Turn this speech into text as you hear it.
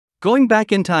Going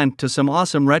back in time to some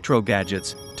awesome retro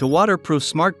gadgets, to waterproof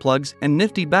smart plugs and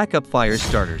nifty backup fire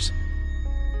starters.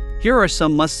 Here are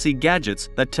some must-see gadgets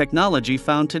that technology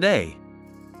found today.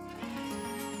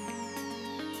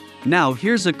 Now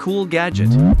here's a cool gadget.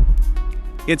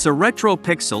 It's a retro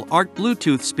pixel art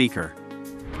Bluetooth speaker.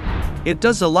 It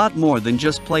does a lot more than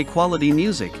just play quality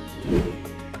music.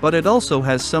 But it also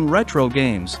has some retro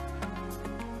games.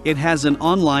 It has an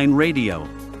online radio.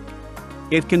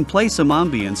 It can play some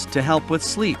ambience to help with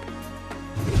sleep.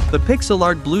 The pixel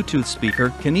art Bluetooth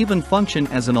speaker can even function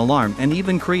as an alarm and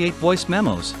even create voice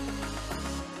memos.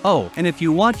 Oh, and if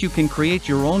you want, you can create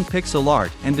your own pixel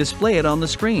art and display it on the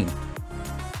screen.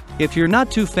 If you're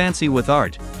not too fancy with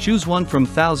art, choose one from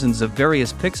thousands of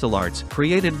various pixel arts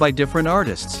created by different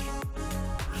artists.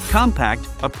 Compact,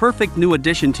 a perfect new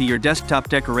addition to your desktop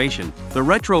decoration, the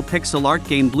retro pixel art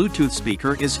game Bluetooth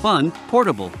speaker is fun,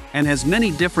 portable, and has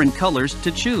many different colors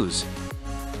to choose.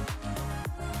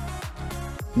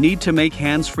 Need to make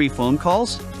hands-free phone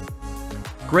calls?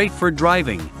 Great for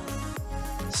driving.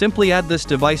 Simply add this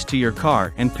device to your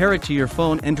car and pair it to your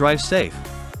phone and drive safe.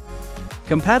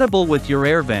 Compatible with your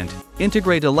air vent,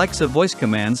 integrate Alexa voice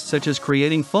commands such as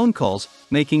creating phone calls,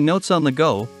 making notes on the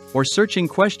go, or searching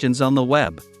questions on the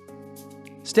web.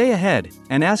 Stay ahead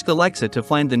and ask Alexa to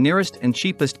find the nearest and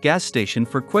cheapest gas station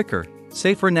for quicker,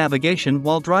 safer navigation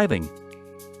while driving.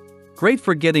 Great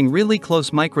for getting really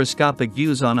close microscopic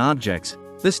views on objects.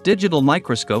 This digital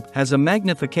microscope has a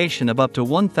magnification of up to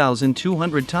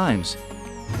 1,200 times.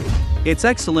 It's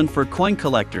excellent for coin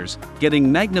collectors,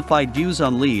 getting magnified views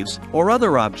on leaves or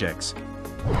other objects.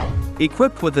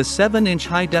 Equipped with a 7-inch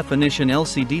high-definition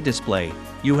LCD display,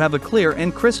 you have a clear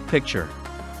and crisp picture.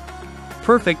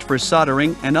 Perfect for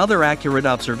soldering and other accurate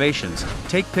observations.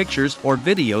 Take pictures or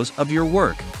videos of your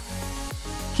work.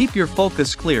 Keep your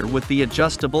focus clear with the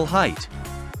adjustable height.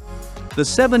 The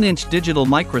 7-inch digital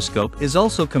microscope is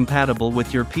also compatible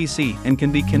with your PC and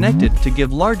can be connected to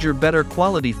give larger, better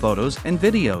quality photos and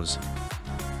videos.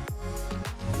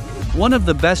 One of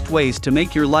the best ways to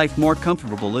make your life more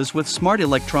comfortable is with smart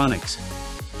electronics.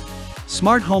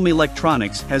 Smart home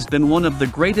electronics has been one of the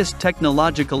greatest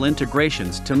technological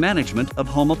integrations to management of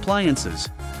home appliances.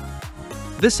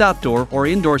 This outdoor or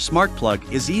indoor smart plug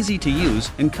is easy to use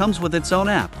and comes with its own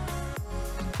app.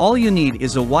 All you need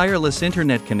is a wireless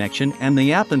internet connection and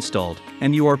the app installed,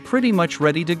 and you are pretty much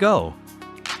ready to go.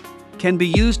 Can be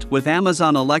used with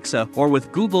Amazon Alexa or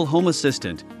with Google Home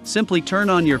Assistant. Simply turn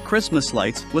on your Christmas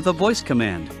lights with a voice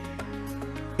command.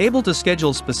 Able to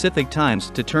schedule specific times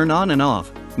to turn on and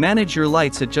off, manage your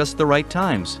lights at just the right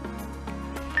times.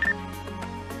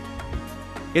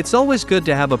 It's always good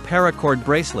to have a paracord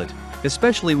bracelet,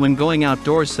 especially when going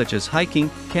outdoors such as hiking,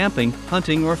 camping,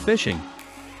 hunting or fishing.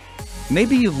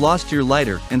 Maybe you've lost your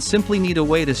lighter and simply need a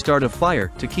way to start a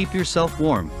fire to keep yourself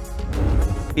warm.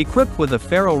 Equipped with a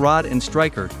ferro rod and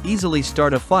striker, easily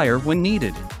start a fire when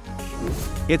needed.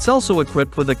 It's also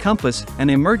equipped with a compass, an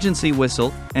emergency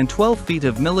whistle, and 12 feet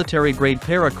of military-grade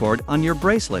paracord on your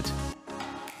bracelet.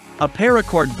 A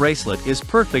paracord bracelet is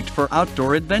perfect for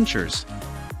outdoor adventures.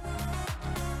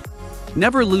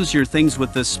 Never lose your things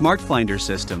with this Smart Finder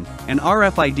system, an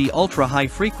RFID ultra-high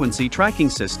frequency tracking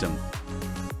system.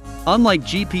 Unlike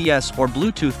GPS or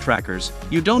Bluetooth trackers,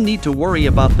 you don't need to worry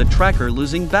about the tracker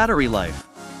losing battery life.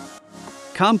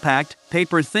 Compact,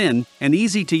 paper-thin, and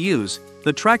easy to use,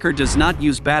 the tracker does not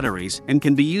use batteries and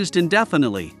can be used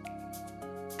indefinitely.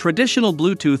 Traditional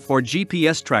Bluetooth or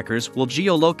GPS trackers will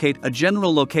geolocate a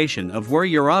general location of where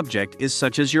your object is,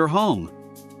 such as your home.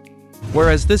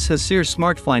 Whereas this Hasir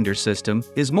Smart Finder system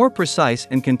is more precise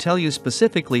and can tell you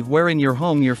specifically where in your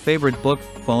home your favorite book,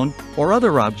 phone, or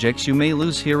other objects you may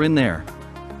lose here and there.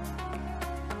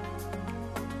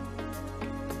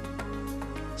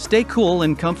 Stay cool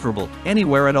and comfortable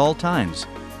anywhere at all times.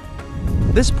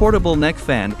 This portable neck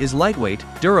fan is lightweight,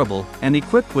 durable, and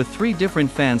equipped with 3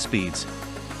 different fan speeds.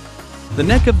 The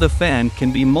neck of the fan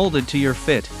can be molded to your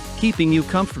fit, keeping you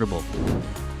comfortable.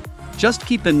 Just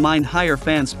keep in mind higher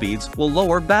fan speeds will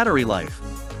lower battery life.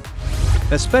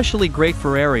 Especially great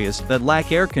for areas that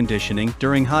lack air conditioning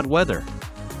during hot weather.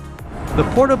 The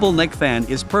portable neck fan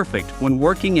is perfect when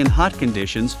working in hot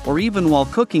conditions or even while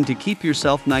cooking to keep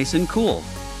yourself nice and cool.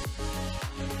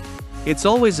 It's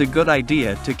always a good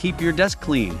idea to keep your desk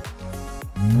clean.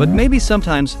 But maybe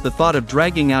sometimes the thought of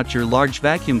dragging out your large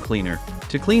vacuum cleaner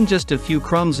to clean just a few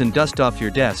crumbs and dust off your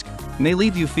desk may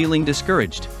leave you feeling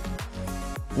discouraged.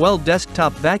 Well,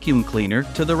 desktop vacuum cleaner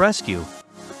to the rescue.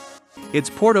 It's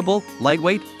portable,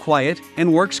 lightweight, quiet,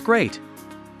 and works great.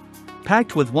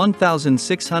 Packed with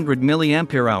 1,600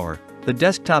 mAh, the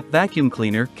desktop vacuum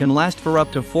cleaner can last for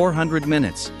up to 400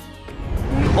 minutes.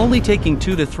 Only taking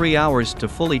 2 to 3 hours to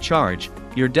fully charge,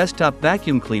 your desktop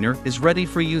vacuum cleaner is ready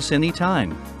for use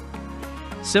anytime.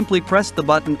 Simply press the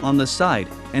button on the side,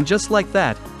 and just like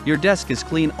that, your desk is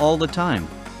clean all the time.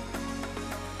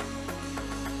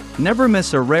 Never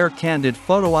miss a rare candid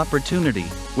photo opportunity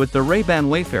with the Ray-Ban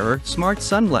Wayfarer Smart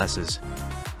Sunglasses.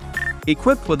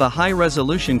 Equipped with a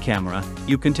high-resolution camera,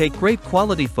 you can take great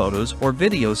quality photos or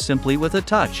videos simply with a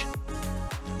touch.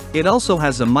 It also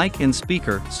has a mic and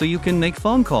speaker so you can make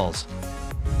phone calls.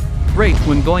 Great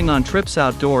when going on trips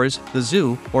outdoors, the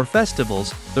zoo, or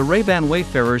festivals, the Ray-Ban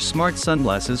Wayfarer Smart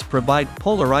Sunglasses provide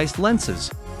polarized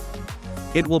lenses.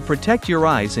 It will protect your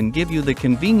eyes and give you the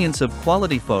convenience of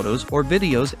quality photos or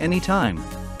videos anytime.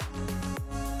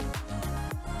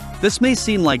 This may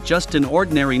seem like just an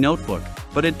ordinary notebook,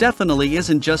 but it definitely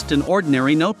isn't just an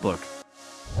ordinary notebook.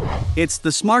 It's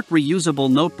the Smart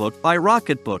Reusable Notebook by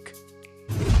Rocketbook.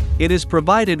 It is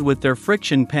provided with their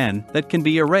friction pen that can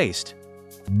be erased.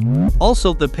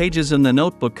 Also, the pages in the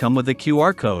notebook come with a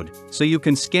QR code, so you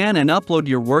can scan and upload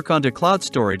your work onto cloud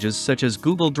storages such as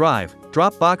Google Drive,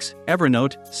 Dropbox,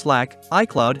 Evernote, Slack,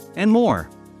 iCloud, and more.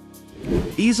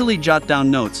 Easily jot down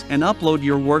notes and upload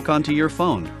your work onto your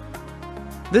phone.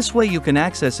 This way you can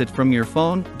access it from your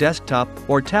phone, desktop,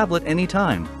 or tablet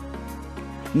anytime.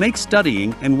 Make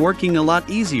studying and working a lot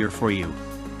easier for you.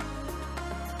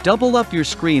 Double up your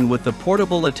screen with the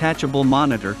portable attachable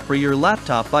monitor for your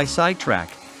laptop by SideTrack.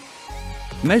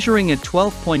 Measuring at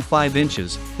 12.5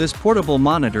 inches, this portable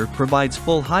monitor provides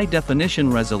full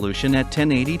high-definition resolution at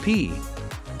 1080p.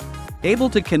 Able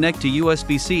to connect to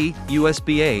USB-C,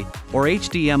 USB-A, or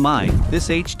HDMI, this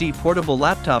HD portable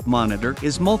laptop monitor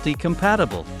is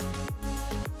multi-compatible.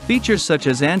 Features such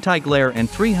as anti-glare and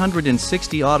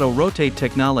 360 auto-rotate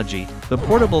technology, the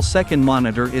portable second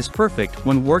monitor is perfect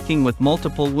when working with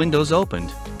multiple windows opened.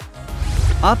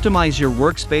 Optimize your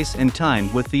workspace and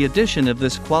time with the addition of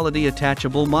this quality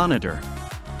attachable monitor.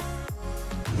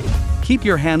 Keep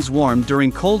your hands warm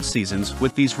during cold seasons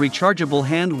with these rechargeable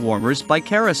hand warmers by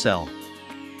Carousel.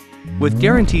 With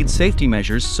guaranteed safety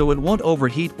measures so it won't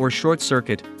overheat or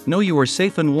short-circuit, know you are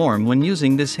safe and warm when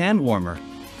using this hand warmer.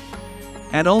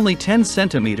 At only 10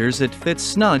 centimeters, it fits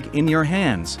snug in your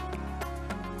hands.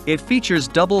 It features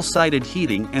double-sided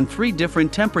heating and 3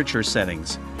 different temperature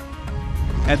settings.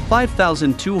 At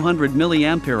 5,200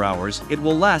 mAh, it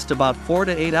will last about 4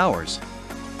 to 8 hours.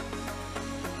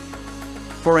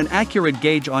 For an accurate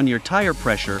gauge on your tire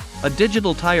pressure, a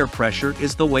digital tire pressure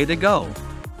is the way to go.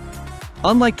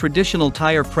 Unlike traditional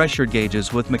tire pressure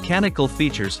gauges with mechanical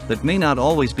features that may not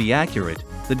always be accurate,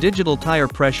 the digital tire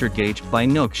pressure gauge by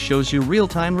Nook shows you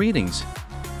real-time readings.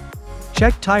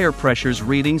 Check tire pressures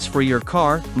readings for your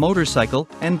car, motorcycle,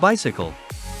 and bicycle.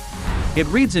 It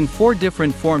reads in 4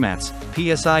 different formats: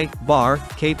 PSI, bar,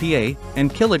 kPa,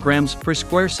 and kilograms per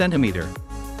square centimeter.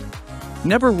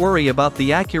 Never worry about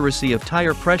the accuracy of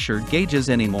tire pressure gauges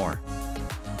anymore.